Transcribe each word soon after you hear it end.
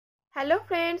Hello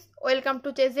friends, welcome to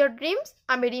Chase your dreams.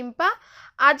 আমি রিম্পা।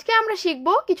 আজকে আমরা শিখব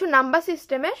কিছু নাম্বার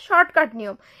সিস্টেমের শর্টকাট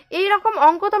নিয়ম। এই রকম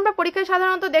অঙ্ক তোমরা পরীক্ষায়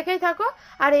সাধারণত দেখেই থাকো,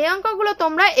 আর এই অঙ্কগুলো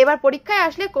তোমরা এবার পরীক্ষায়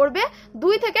আসলে করবে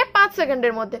 2 থেকে 5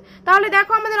 সেকেন্ডের মধ্যে। তাহলে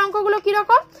দেখো আমাদের অঙ্কগুলো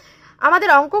কীরকম। আমাদের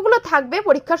অঙ্কগুলো থাকবে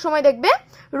পরীক্ষার সময় দেখবে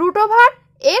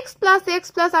 √x+x+,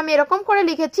 আমি এরকম করে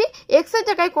লিখেছি। এক্স এর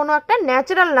জায়গায় কোনো একটা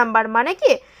ন্যাচারাল নাম্বার, মানে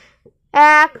কি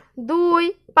 1, 2,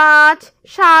 5,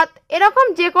 7 এরকম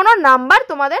যে কোনো নাম্বার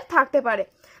তোমাদের থাকতে পারে।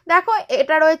 দেখো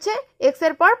এটা রয়েছে এক্স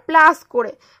এর পর প্লাস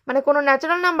করে, মানে কোনো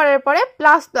ন্যাচারাল নাম্বারের পরে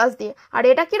প্লাস প্লাস দিয়ে, আর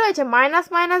এটা কি রয়েছে মাইনাস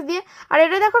মাইনাস দিয়ে, আর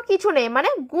এটা দেখো কিছু নেই, মানে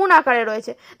গুণ আকারে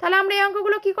রয়েছে। তাহলে আমরা এই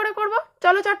অঙ্কগুলো কি করে করব,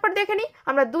 চলো চটপট দেখে নিই।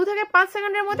 আমরা 2 থেকে 5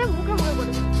 সেকেন্ডের মধ্যে মুখে মুখে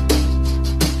করে।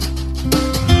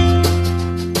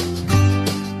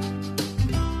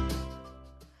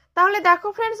 তাহলে দেখো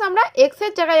ফ্রেন্ডস, আমরা এক্স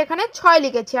এর জায়গায় এখানে 6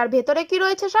 লিখেছি, আর ভেতরে কি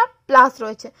রয়েছে, সব প্লাস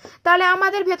রয়েছে। তাহলে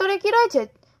আমাদের ভেতরে কি রয়েছে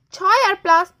 6 আর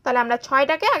প্লাস। তাহলে আমরা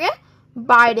 6টাকে আগে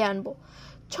বাইরে আনবো।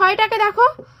 6টাকে দেখো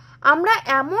আমরা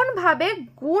এমন ভাবে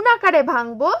গুণ আকারে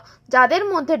ভাঙবো যাদের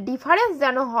মধ্যে ডিফারেন্স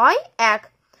যেন হয় 1।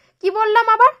 কি বললাম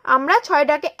আবার, আমরা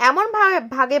 6টাকে এমন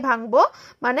ভাগে ভাঙবো,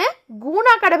 মানে গুণ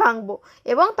আকারে ভাঙবো,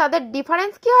 এবং তাদের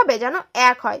ডিফারেন্স কি হবে যেন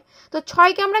 1 হয়। তো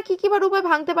 6কে আমরা কি রূপে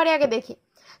ভাঙতে পারি আগে দেখি।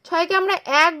 6কে আমরা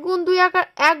 1 গুণ 2 আকার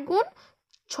 1 গুণ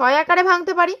 6 আকারে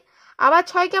ভাঙতে পারি। আবার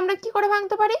 6কে আমরা কি করে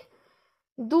ভাঙতে পারি,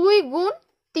 2 গুণ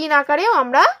 3 আকারেও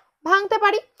আমরা ভাঙতে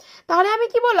পারি। তাহলে আমি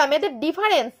কি বললাম, এদের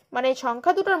ডিফারেন্স মানে এই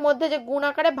সংখ্যা দুটোর মধ্যে যে গুণ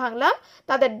আকারে ভাঙলাম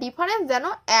তাদের ডিফারেন্স যেন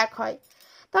 1 হয়।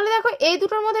 তাহলে দেখো এই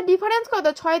দুটোর মধ্যে ডিফারেন্স কত,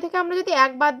 6 থেকে আমরা যদি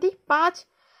 1 বাদ দিই 5,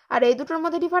 আর এই দুটোর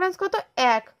মধ্যে ডিফারেন্স কত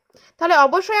 1। তাহলে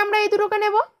অবশ্যই আমরা এই দুটোকে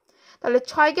নেব। তাহলে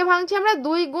 6কে ভাঙছি আমরা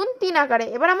 2 গুণ 3 আকারে।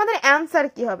 এবার আমাদের অ্যান্সার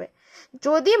কি হবে,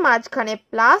 যদি মাঝখানে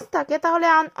প্লাস থাকে তাহলে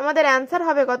আমাদের অ্যান্সার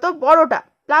হবে কত, বড়টা।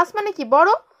 প্লাস মানে কি বড়,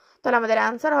 তাহলে আমাদের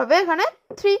অ্যান্সার হবে এখানে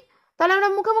 3। তাহলে আমরা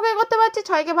মুখে মুখে করতে পারছি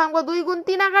 6কে ভাঙবো 2 গুণ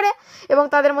 3 আকারে, এবং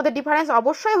তাদের মধ্যে ডিফারেন্স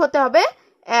অবশ্যই হতে হবে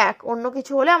 1, অন্য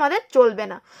কিছু হলে আমাদের চলবে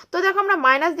না। তো দেখো আমরা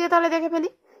মাইনাস দিয়ে তাহলে দেখে ফেলি।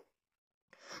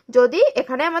 যদি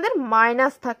এখানে আমাদের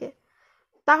মাইনাস থাকে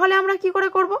তাহলে আমরা কি করে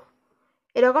করব,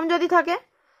 এরকম যদি থাকে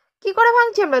কি করে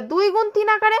ভাঙছি আমরা 2 গুণ 3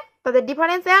 আকারে, তাদের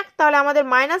ডিফারেন্স 1। তাহলে আমাদের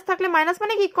মাইনাস থাকলে মাইনাস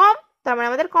মানে কি কম, তার মানে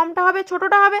আমাদের কমটা হবে,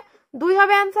 ছোটটা হবে, 2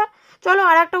 হবে অ্যান্সার। চলো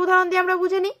আর একটা উদাহরণ দিয়ে আমরা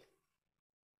বুঝে নিই।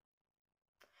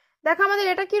 দেখো আমাদের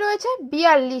এটা কি রয়েছে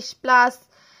 42 প্লাস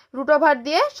 √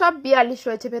 দিয়ে সব 42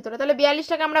 রয়েছে ভেতরে। তাহলে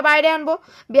 42টাকে আমরা বাইরে আনবো।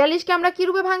 42কে আমরা কি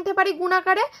রূপে ভাঙতে পারি, গুণ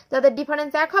আকারে, যাদের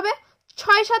ডিফারেন্স 1 হবে।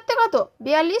 6 7 কত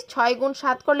 42, 6 গুণ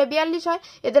 7 করলে 42 হয়।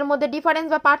 এদের মধ্যে ডিফারেন্স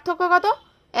বা পার্থক্য কত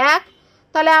 1।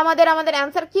 তাহলে আমাদের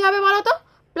অ্যান্সার কি হবে বলো তো,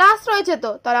 প্লাস রয়েছে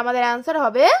তো, তাহলে আমাদের অ্যান্সার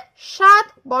হবে 7,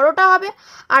 বড়টা হবে।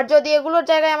 আর যদি এগুলোর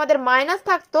জায়গায় আমাদের মাইনাস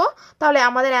থাকতো তাহলে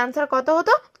আমাদের অ্যান্সার কত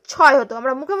হতো, 6 হতো।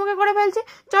 আমরা মুখে মুখে করে ফেলছি।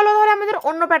 চলো তাহলে আমাদের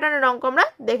অন্য প্যাটার্নের অঙ্ক আমরা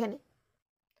দেখে নিই।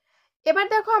 এবার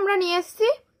দেখো আমরা নিয়ে এসেছি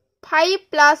 5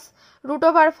 প্লাস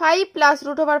 √5 প্লাস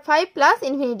 √5 প্লাস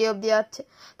ইনফিনিটি অবধি যাচ্ছে।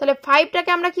 তাহলে 5টাকে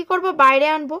আমরা কি করব, বাইরে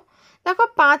আনবো। দেখো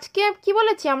 5কে কি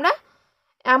বলেছি আমরা,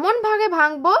 এমন ভাগে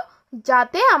ভাঙবো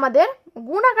যাতে আমাদের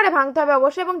গুণ আকারে ভাঙতে হবে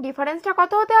অবশ্যই, এবং ডিফারেন্সটা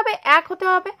কত হতে হবে, 1 হতে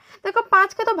হবে। দেখো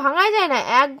 5কে তো ভাঙাই যায় না,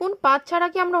 1 গুণ 5 ছাড়া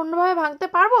কি আমরা অন্যভাবে ভাঙতে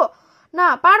পারবো না,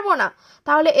 পারবো না।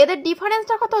 তাহলে এদের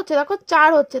ডিফারেন্সটা কত হচ্ছে, দেখো 4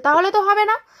 হচ্ছে। তাহলে তো হবে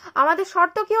না, আমাদের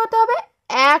শর্ত কি হতে হবে,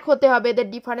 1 হতে হবে, এদের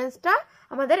ডিফারেন্সটা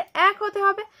আমাদের 1 হতে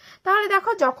হবে। তাহলে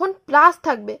দেখো যখন প্লাস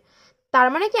থাকবে তার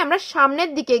মানে কি আমরা সামনের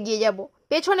দিকে এগিয়ে যাব,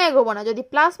 পেছনে এগোবো না। যদি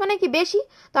প্লাস মানে কি বেশি,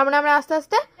 তার মানে আমরা আস্তে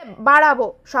আস্তে বাড়াবো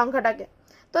সংখ্যাটাকে।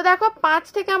 তো দেখো 5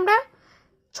 থেকে আমরা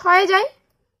 6 যাই,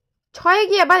 6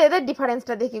 গিয়ে এবার এদের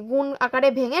ডিফারেন্সটা দেখি, গুণ আকারে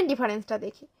ভেঙে ডিফারেন্সটা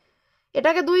দেখি।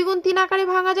 এটাকে 2 গুণ 3 আকারে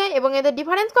ভাঙা যায়, এবং এদের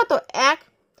ডিফারেন্স কত 1।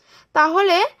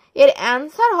 তাহলে এর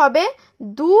অ্যান্সার হবে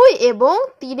 2 এবং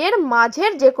 3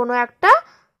 মাঝের যে কোনো একটা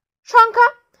সংখ্যা।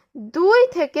 2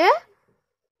 থেকে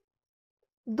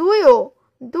 2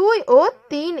 ও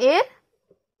 3 এর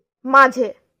মাঝে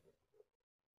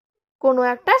কোনো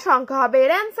একটা সংখ্যা হবে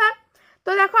এর অ্যান্সার।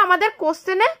 তো দেখো আমাদের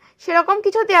কোশ্চেনে সেরকম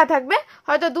কিছু দেয়া থাকবে,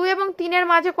 হয়তো 2 এবং 3 এর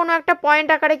মাঝে কোনো একটা পয়েন্ট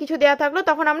আকারে কিছু দেয়া থাকলো,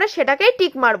 তখন আমরা সেটাকেই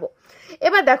টিক মারবো।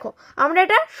 এবার দেখো আমরা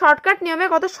এটা শর্টকাট নিয়মে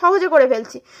কত সহজে করে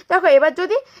ফেলছি। দেখো এবার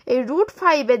যদি এই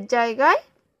 √5 এর জায়গায়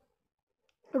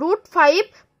 √5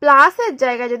 প্লাসের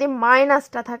জায়গায় যদি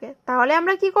মাইনাসটা থাকে তাহলে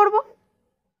আমরা কি করব,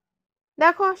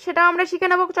 দেখো সেটা আমরা শিখে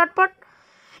নেব চটপট।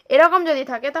 এরকম যদি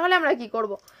থাকে তাহলে আমরা কি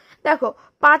করব, দেখো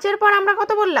 5-এর পর আমরা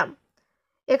কত বললাম,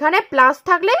 এখানে প্লাস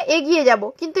থাকলে এগিয়ে যাব,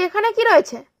 কিন্তু এখানে কি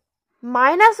রয়েছে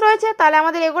মাইনাস রয়েছে। তাহলে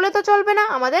আমাদের এগুলো তো চলবে না,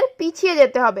 আমাদের পিছিয়ে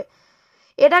যেতে হবে।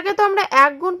 এটাকে তো আমরা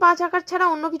 1 গুণ 5 আকার ছাড়া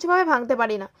অন্য কিছুভাবে ভাঙতে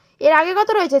পারি না। এর আগে কত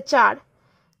রয়েছে 4,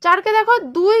 4কে দেখো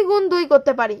 2 গুণ 2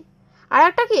 করতে পারি। আর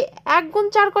একটা কি 1 গুণ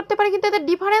 4 করতে পারি, কিন্তু এদের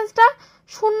ডিফারেন্সটা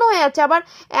শূন্য হয়ে যাচ্ছে। আবার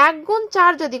 1 গুণ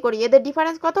 4 যদি করি এদের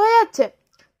ডিফারেন্স কত হয়ে যাচ্ছে?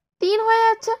 3 হয়ে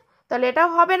যাচ্ছে, তাহলে এটাও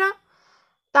হবে না।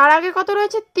 তার আগে কত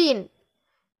রয়েছে? 3,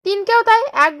 3কেও তাই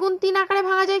 1 গুণ 3 আকারে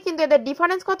ভাঙা যায়, কিন্তু এদের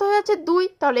ডিফারেন্স কত হয়ে যাচ্ছে? 2,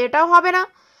 তাহলে এটাও হবে না।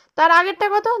 তার আগেরটা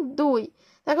কত? 2।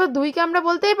 দেখো 2কে আমরা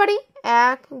বলতেই পারি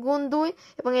 1 গুণ 2,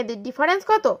 এবং এদের ডিফারেন্স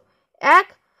কত? 1।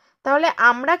 তাহলে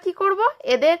আমরা কি করব,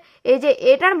 এদের এই যে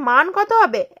এটার মান কত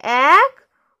হবে? 1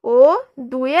 ও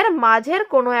 2 এর মাঝের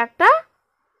কোনো একটা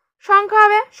সংখ্যা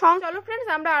হবে। চলো ফ্রেন্ডস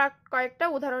আমরা আর কয়েকটা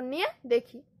উদাহরণ নিয়ে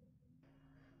দেখি।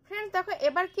 ফ্রেন্ডস দেখো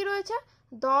এবার কি রয়েছে?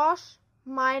 10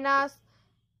 মাইনাস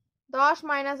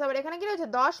আবার এখানে কি রয়েছে?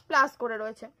 10 প্লাস করে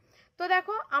রয়েছে। তো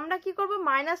দেখো আমরা কি করব,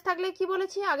 মাইনাস থাকলে কি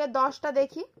বলেছি, আগে 10টা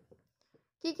দেখি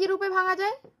কি কি রূপে ভাঙা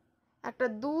যায়। একটা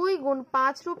 2 গুণ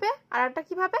 5 রূপে, আর একটা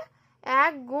কিভাবে?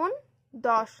 1 গুণ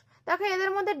 10। দেখো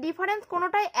এদের মধ্যে ডিফারেন্স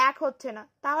কোনোটাই 1 হচ্ছে না,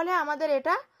 তাহলে আমাদের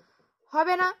এটা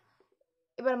হবে না।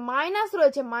 এবার মাইনাস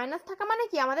রয়েছে, মাইনাস থাকা মানে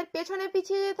কি আমাদের পেছনে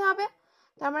পিছিয়ে যেতে হবে।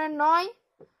 তার মানে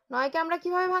 9কে আমরা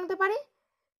কিভাবে ভাঙতে পারি?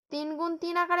 3 গুণ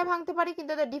 3 আকারে ভাঙতে পারি,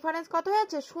 কিন্তু এদের ডিফারেন্স কত হয়ে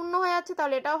যাচ্ছে? 0 হয়ে যাচ্ছে,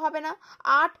 তাহলে এটাও হবে না।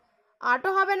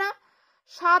 8ও হবে না।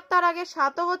 7, তার আগে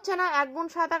 7ও হচ্ছে না, 1 গুণ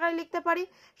 7 আকারে লিখতে পারি।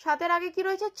 7-এর আগে কি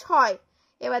রয়েছে? 6।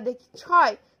 এবার দেখি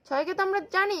 6কে তো আমরা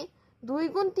জানি 2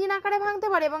 গুণ 3 আকারে ভাঙতে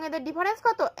পারি, এবং এদের ডিফারেন্স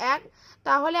কত? 1।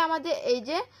 তাহলে আমাদের এই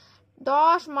যে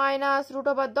 10 minus root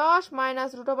over 10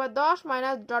 minus root over 10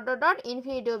 minus dot dot dot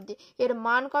infinity অবধি এর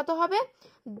মান কত হবে?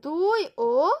 2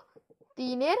 ও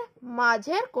 3 এর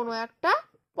মাঝের কোনো একটা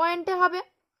পয়েন্টে হবে।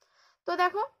 তো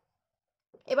দেখো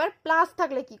এবার প্লাস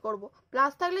থাকলে কি করব?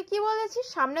 প্লাস থাকলে কি বলেছি,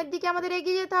 সামনের দিকে আমাদের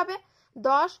এগিয়ে যেতে হবে।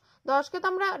 10কে তো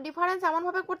আমরা ডিফারেন্স এমন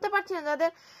ভাবে করতে পারছি না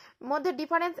যাদের মধ্যে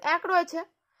ডিফারেন্স 1 রয়েছে।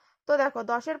 তো দেখো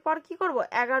 10-এর পর কি করব?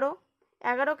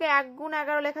 11কে 1 গুণ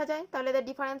 11 লেখা যায়, তাহলে এদের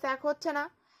ডিফারেন্স 1 হচ্ছে না।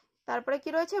 তারপরে কি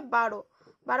রয়েছে?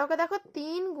 12কে দেখো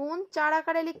 3 গুণ 4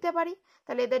 আকারে লিখতে পারি,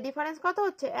 তাহলে এদের ডিফারেন্স কত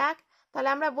হচ্ছে? 1। তাহলে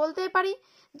আমরা বলতেই পারি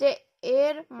যে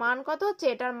এর মান কত হচ্ছে?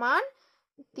 এটার মান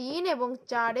 3 এবং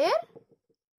 4 এর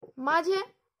মাঝে।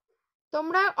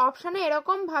 তোমরা অপশানে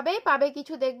এরকম ভাবেই পাবে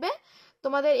কিছু, দেখবে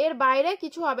তোমাদের এর বাইরে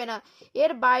কিছু হবে না,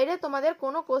 এর বাইরে তোমাদের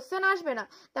কোনো কোশ্চেন আসবে না।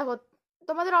 দেখো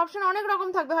তোমাদের অপশন অনেক রকম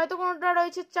থাকবে, হয়তো কোনোটা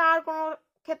রয়েছে 4, কোনো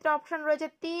ক্ষেত্রে অপশন রয়েছে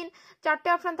 3, 4টে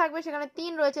অপশন থাকবে, সেখানে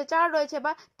 3 রয়েছে 4 রয়েছে,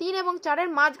 বা 3 এবং 4-এর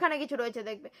মাঝখানে কিছু রয়েছে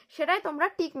দেখবে, সেটাই তোমরা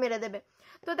টিক মেরে দেবে।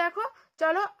 তো দেখো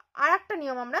চলো আর একটা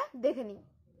নিয়ম আমরা দেখে নিই।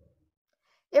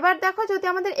 এবার দেখো যদি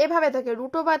আমাদের এভাবে থাকে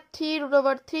root over 3 root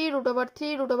over 3 root over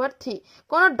 3 root over 3,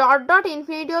 কোনো ডট ডট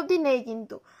ইনফিনিটি অবধি নেই,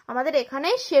 কিন্তু আমাদের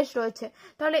এখানেই শেষ রয়েছে,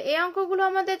 তাহলে এই অঙ্কগুলো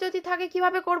আমাদের যদি থাকে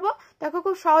কিভাবে করব? দেখো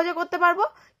খুব সহজে করতে পারবো।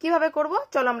 কিভাবে করব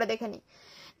চলো আমরা দেখে নিই।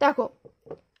 দেখো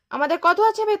আমাদের কত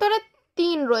আছে? ভেতরে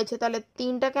 3 রয়েছে, তাহলে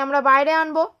 3টাকে আমরা বাইরে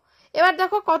আনবো। এবার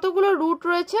দেখো কতগুলো রুট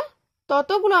রয়েছে,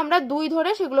 ততগুলো আমরা 2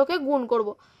 ধরে সেগুলোকে গুণ করব।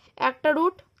 একটা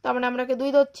রুট, তার মানে আমরা 2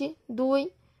 ধরছি, 2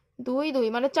 2 2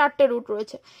 মানে 4টে রুট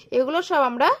রয়েছে, এগুলো সব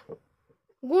আমরা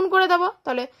গুণ করে দেবো।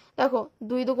 তাহলে দেখো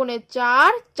 2 দুগুণে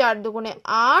 4, 4 দুগুণে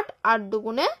 8, 8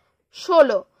 দুগুণে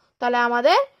 16। তাহলে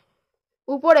আমাদের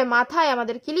উপরে মাথায়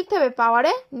আমাদের কি লিখতে হবে?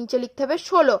 পাওয়ারে, নিচে লিখতে হবে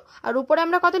 16, আর উপরে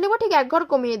আমরা কত লিখবো? ঠিক 1 ঘর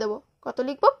কমিয়ে দেবো, কত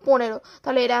লিখবো? 15।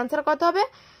 তাহলে এর অ্যান্সার কত হবে?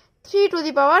 3 টু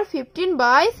দি পাওয়ার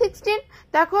 15/16।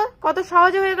 দেখো কত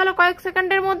সহজে হয়ে গেল কয়েক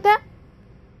সেকেন্ডের মধ্যে।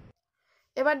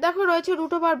 এবার দেখো রয়েছে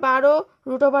root over 12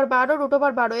 root over 12 root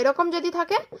over 12, এরকম যদি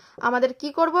থাকে আমাদের কি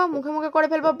করব? মুখে মুখে করে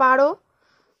ফেলবো 12,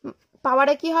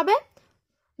 পাওয়ারে কি হবে?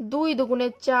 2 দুগুণে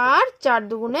 4, 4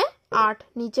 দুগুণে 8,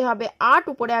 নিচে হবে 8,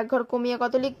 উপরে 1 ঘর কমিয়ে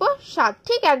কত লিখবো? 7,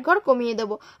 ঠিক 1 ঘর কমিয়ে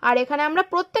দেবো। আর এখানে আমরা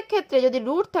প্রত্যেক ক্ষেত্রে যদি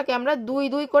রুট থাকে আমরা 2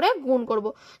 2 করে গুণ করব,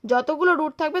 যতগুলো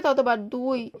রুট থাকবে ততবার 2,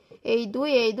 এই 2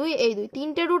 এই 2 এই 2,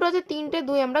 3টে রুট আছে, 3টে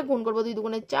 2 আমরা গুণ করব, 2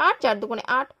 দুগুণে 4, 4 দুগুণে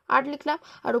 8, 8 লিখলাম,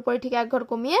 আর উপরে ঠিক 1 ঘর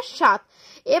কমিয়ে 7।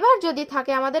 এবার যদি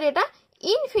থাকে আমাদের এটা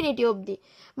ইনফিনিটি অবধি,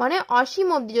 মানে অসীম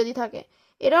অবধি যদি থাকে,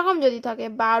 এরকম যদি থাকে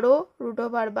 12 রুট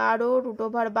ওভার 12 রুট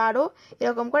ওভার 12,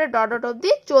 এরকম করে ডট ডট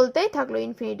অবধি চলতেই থাকলো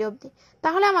ইনফিনিটি অবধি,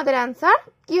 তাহলে আমাদের অ্যান্সার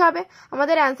কি হবে?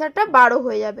 আমাদের অ্যান্সারটা 12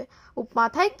 হয়ে যাবে,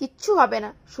 মাথায় কিচ্ছু হবে না,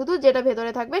 শুধু যেটা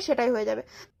ভেতরে থাকবে সেটাই হয়ে যাবে।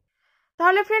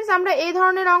 তাহলে ফ্রেন্ডস আমরা এই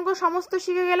ধরনের অঙ্ক সমস্ত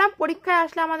শিখে গেলাম। পরীক্ষায়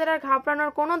আসলে আমাদের আর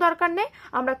ঘাবড়ানোর কোনো দরকার নেই,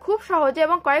 আমরা খুব সহজে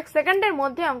এবং কয়েক সেকেন্ডের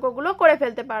মধ্যে অঙ্কগুলো করে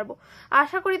ফেলতে পারবো।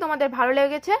 আশা করি তোমাদের ভালো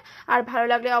লেগেছে, আর ভালো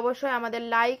লাগলে অবশ্যই আমাদের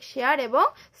লাইক, শেয়ার এবং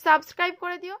সাবস্ক্রাইব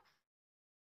করে দিও।